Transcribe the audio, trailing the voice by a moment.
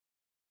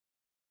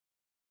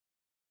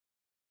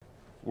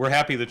We're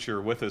happy that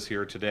you're with us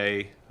here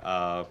today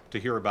to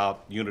hear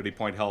about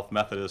UnityPoint Health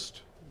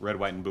Methodist Red,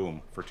 White, and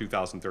Boom for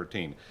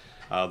 2013.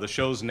 The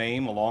show's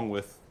name, along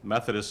with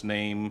Methodist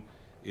name,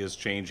 is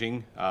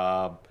changing,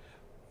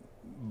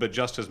 but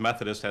just as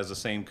Methodist has the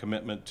same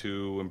commitment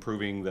to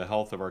improving the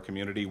health of our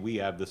community, we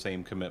have the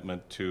same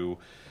commitment to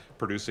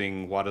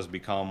producing what has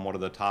become one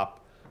of the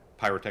top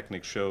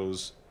pyrotechnic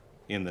shows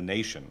in the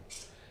nation.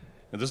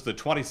 And this is the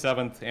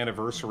 27th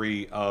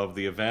anniversary of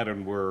the event,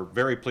 and we're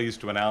very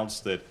pleased to announce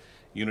that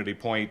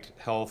UnityPoint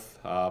Health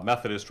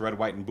Methodist Red,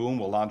 White, and Boom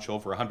will launch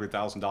over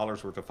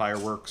 $100,000 worth of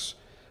fireworks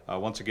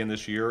once again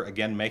this year,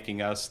 again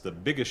making us the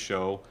biggest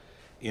show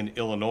in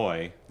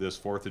Illinois this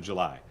 4th of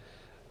July.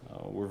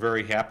 We're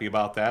very happy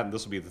about that, and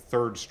this will be the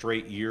third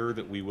straight year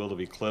that we will have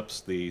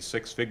eclipsed the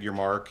six-figure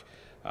mark,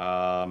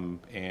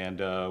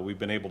 and we've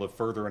been able to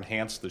further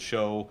enhance the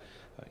show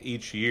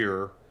each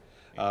year.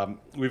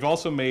 We've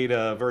also made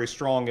a very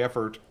strong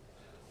effort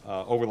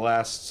over the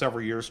last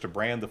several years to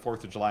brand the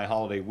 4th of July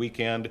holiday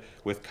weekend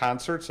with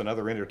concerts and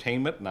other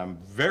entertainment, and I'm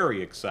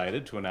very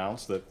excited to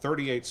announce that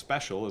 38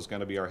 Special is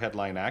going to be our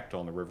headline act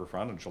on the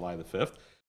riverfront on July the 5th.